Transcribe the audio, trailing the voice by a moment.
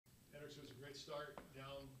Great start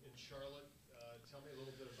down in Charlotte. Tell me a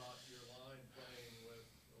little bit about your line playing with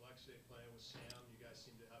Alexei, playing with Sam. You guys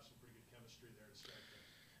seem to have some pretty good chemistry there to start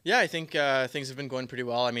things. Yeah, I think things have been going pretty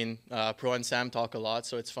well. I mean, Pro and Sam talk a lot,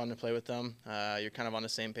 so it's fun to play with them. You're kind of on the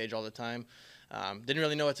same page all the time. Didn't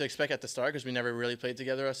really know what to expect at the start because we never really played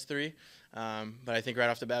together, us three. But I think right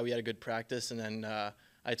off the bat we had a good practice, and then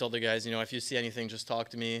I told the guys, if you see anything, just talk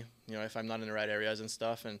to me. If I'm not in the right areas and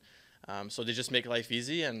stuff, and so they just make life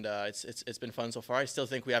easy, and it's been fun so far. I still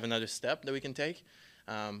think we have another step that we can take,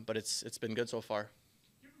 but it's been good so far.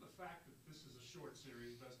 Given the fact that this is a short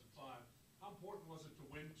series, best of five, how important was it to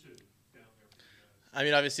win two down there for you guys? I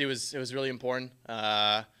mean, obviously it was really important.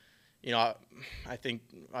 I think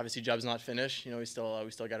obviously job's not finished. We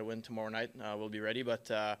still got to win tomorrow night. We'll be ready, but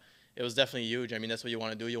it was definitely huge. I mean, that's what you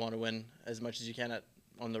want to do. You want to win as much as you can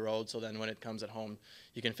on the road, so then when it comes at home,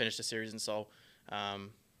 you can finish the series. And so,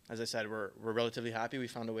 as I said, we're relatively happy. We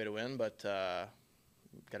found a way to win, but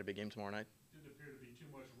got a big game tomorrow night. Didn't appear to be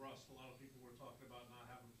too much rust. A lot of people were talking about not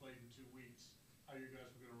having played in 2 weeks. How you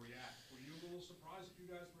guys were going to react. Were you a little surprised that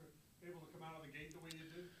you guys were able to come out of the gate the way you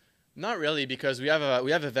did? Not really, because we have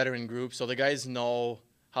a veteran group, so the guys know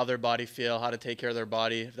how their body feel, how to take care of their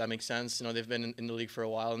body, if that makes sense. They've been in the league for a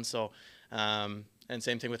while, and so and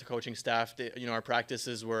same thing with the coaching staff. Our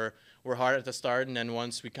practices were hard at the start, and then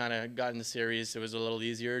once we kind of got in the series, it was a little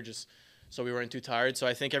easier, just so we weren't too tired. So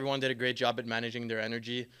I think everyone did a great job at managing their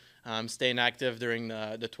energy, staying active during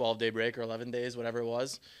the 12-day break or 11 days, whatever it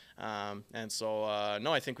was. And so,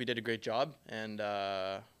 no, I think we did a great job, and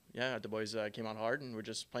yeah, the boys came out hard, and we're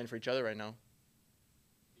just playing for each other right now.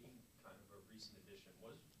 Being kind of a recent addition,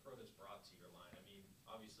 what is Pro that's brought to your line? I mean,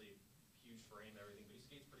 obviously, huge frame, everything, but he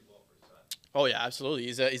skates pretty well for his size. Oh yeah, absolutely.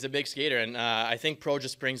 He's a big skater, and I think Pro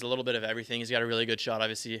just brings a little bit of everything. He's got a really good shot,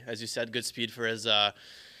 obviously, as you said, good speed for his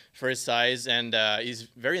size, and he's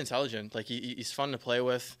very intelligent. Like he's fun to play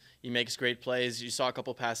with. He makes great plays. You saw a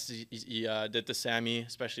couple passes he did to Sammy,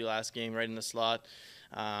 especially last game, right in the slot.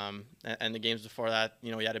 And the games before that, he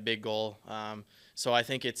had a big goal. So I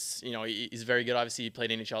think he's very good. Obviously, he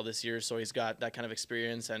played NHL this year, so he's got that kind of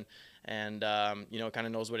experience and kind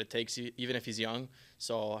of knows what it takes, even if he's young.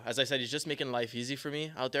 So as I said, he's just making life easy for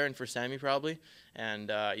me out there and for Sammy probably.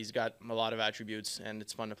 And he's got a lot of attributes, and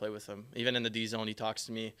it's fun to play with him. Even in the D zone, he talks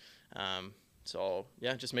to me. So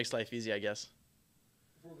yeah, it just makes life easy, I guess.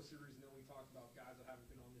 Before the series, we talked about guys that haven't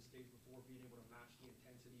been on this stage before being able to match the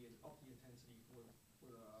intensity and up the intensity for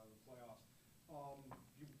the playoffs.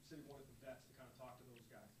 You said you wanted the vets to kind of talk to those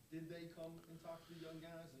guys. Did they come and talk to the young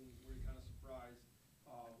guys, and were you kind of surprised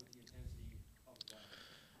with the intensity of the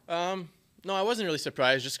playoffs? No, I wasn't really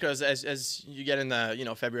surprised, just because as you get in the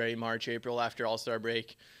February, March, April after All-Star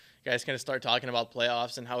break, guys kind of start talking about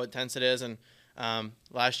playoffs and how intense it is. And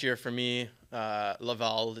last year for me,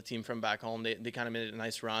 Laval, the team from back home, they kind of made a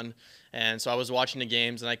nice run, and so I was watching the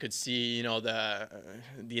games and I could see the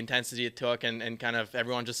intensity it took, and kind of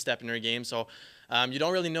everyone just stepping their game. So you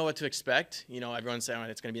don't really know what to expect. Everyone's saying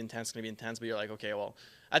it's going to be intense, but you're like, okay, well,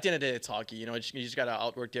 at the end of the day, it's hockey. You just got to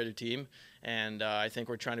outwork the other team, and I think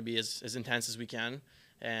we're trying to be as intense as we can.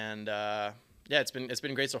 And yeah, it's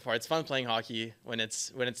been great so far. It's fun playing hockey when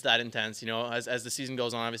it's that intense. As the season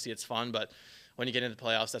goes on, obviously it's fun, but when you get into the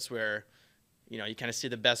playoffs, that's where you kind of see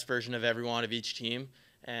the best version of everyone of each team,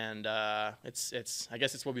 and I guess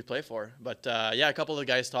it's what we play for. But yeah, a couple of the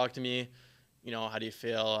guys talked to me. How do you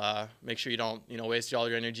feel? Make sure you don't waste all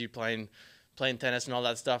your energy playing tennis and all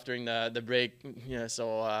that stuff during the break. Yeah,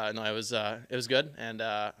 so no, it was good, and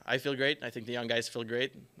I feel great. I think the young guys feel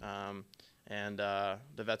great, and the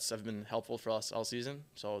vets have been helpful for us all season.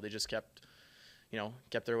 So they just kept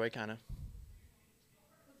their way kind of.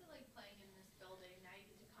 What's it like playing in this building? Now you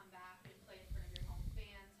get to come back and play in front of your home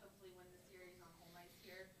fans, hopefully win the series on home ice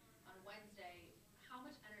here on Wednesday. How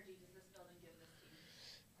much energy does this building give this team?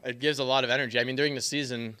 It gives a lot of energy. I mean, during the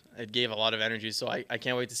season, it gave a lot of energy. So I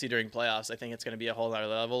can't wait to see during playoffs. I think it's going to be a whole other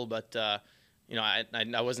level. But,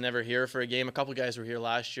 I was never here for a game. A couple guys were here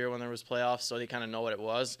last year when there was playoffs, so they kind of know what it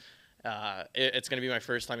was. It's going to be my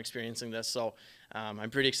first time experiencing this. So I'm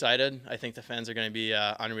pretty excited. I think the fans are going to be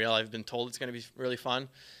unreal. I've been told it's going to be really fun.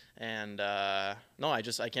 And, no, I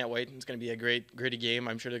can't wait. It's going to be a great, gritty game.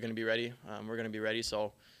 I'm sure they're going to be ready. We're going to be ready.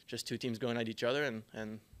 So just two teams going at each other,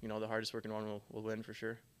 and the hardest working one will win for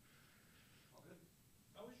sure.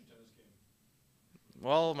 How was your tennis game?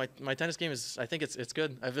 Well, my tennis game I think it's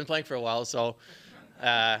good. I've been playing for a while, so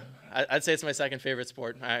I'd say it's my second favorite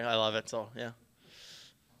sport. I love it, so yeah.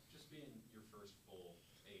 Just being your first full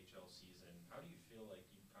AHL season, how do you feel like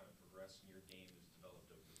you've kind of progressed in your game has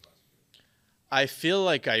developed over this last year? I feel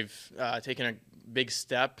like I've taken a big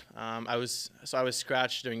step. I was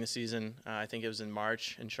scratched during the season. I think it was in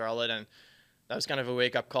March in Charlotte, and that was kind of a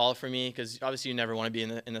wake-up call for me because obviously you never want to be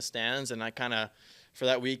in the stands. And I kind of, for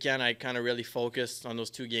that weekend, I kind of really focused on those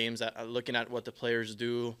 2 games, looking at what the players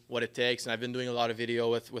do, what it takes. And I've been doing a lot of video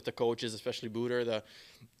with the coaches, especially Booter,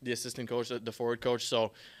 the assistant coach, the forward coach.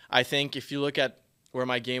 So I think if you look at where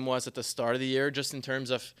my game was at the start of the year, just in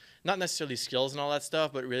terms of not necessarily skills and all that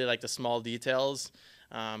stuff, but really like the small details,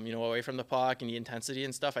 away from the puck and the intensity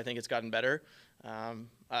and stuff, I think it's gotten better.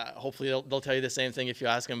 Hopefully they'll tell you the same thing if you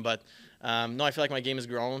ask them. But no, I feel like my game has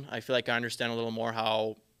grown. I feel like I understand a little more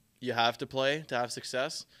how you have to play to have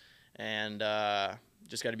success, and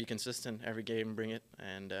just got to be consistent every game and bring it.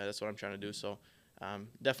 And that's what I'm trying to do. So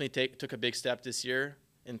definitely took a big step this year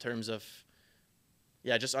in terms of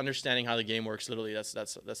just understanding how the game works. Literally, that's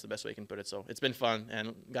the best way I can put it. So it's been fun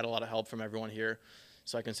and got a lot of help from everyone here.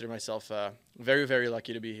 So I consider myself very, very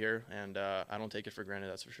lucky to be here, and I don't take it for granted.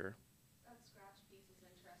 That's for sure. That scratch piece is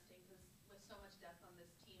interesting because with so much depth on this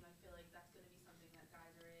team, I feel like that's going to be something that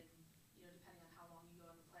guys are in, depending on how long you go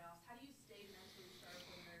in the playoffs. How do you stay mentally sharp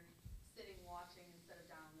when you're sitting watching instead of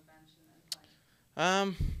down on the bench and then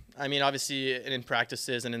playing? I mean, obviously in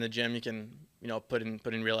practices and in the gym, you can put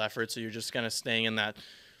in real effort. So you're just kind of staying in that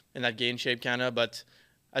game shape kind of. But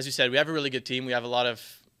as you said, we have a really good team. We have a lot of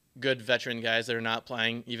good veteran guys that are not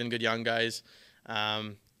playing, even good young guys.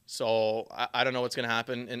 So I don't know what's going to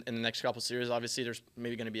happen in the next couple of series. Obviously, there's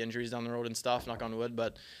maybe going to be injuries down the road and stuff, knock on wood.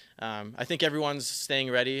 But I think everyone's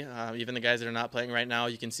staying ready. Even the guys that are not playing right now,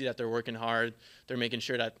 you can see that they're working hard. They're making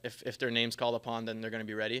sure that if their name's called upon, then they're going to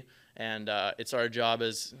be ready. And it's our job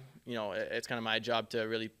it's kind of my job to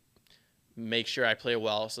really make sure I play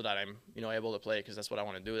well so that I'm, able to play, because that's what I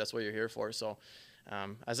want to do. That's what you're here for. So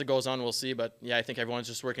as it goes on, we'll see. But yeah, I think everyone's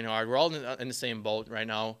just working hard. We're all in the same boat right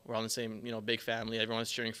now. We're all in the same, big family. Everyone's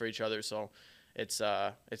cheering for each other. So it's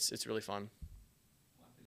really fun.